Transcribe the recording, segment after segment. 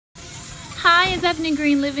it's Evelyn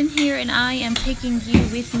Green living here, and I am taking you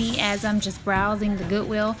with me as I'm just browsing the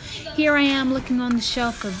Goodwill. Here I am looking on the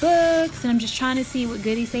shelf for books, and I'm just trying to see what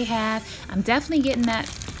goodies they have. I'm definitely getting that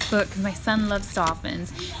book because my son loves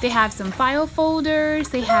dolphins. They have some file folders,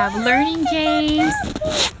 they have learning games.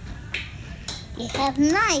 They have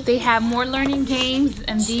knives. They have more learning games,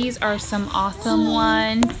 and these are some awesome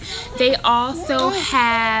ones. They also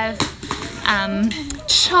have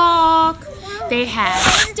chalk. They have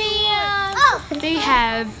stamps. They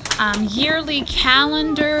have yearly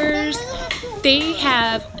calendars. They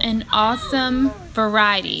have an awesome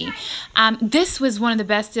variety. This was one of the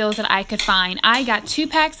best deals that I could find. I got 2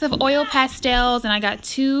 packs of oil pastels, and I got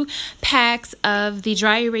 2 packs of the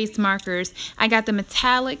dry erase markers. I got the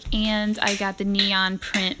metallic and I got the neon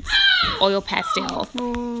print oil pastels.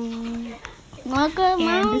 And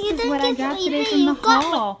this is what I got today from the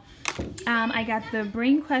haul. I got the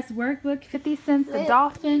Brain Quest workbook, 50 cents, the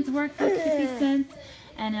Dolphins workbook, 50 cents,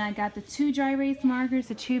 and then I got the 2 dry erase markers,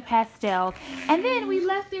 the 2 pastels. And then we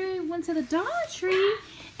left there, went to the Dollar Tree,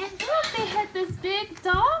 and look, they had this big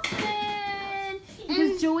dolphin.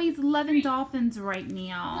 Because Joey's loving dolphins right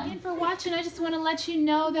now. Again, for watching, I just want to let you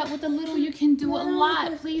know that with a little you can do a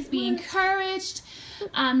lot. Please be encouraged.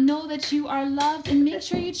 Know that you are loved, and make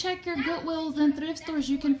sure you check your Goodwills and thrift stores.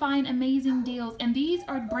 You can find amazing deals, and these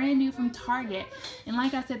are brand new from Target. And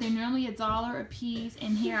like I said, they're normally $1 a piece,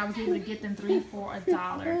 and here I was able to get them 3 for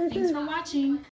 $1. Thanks for watching.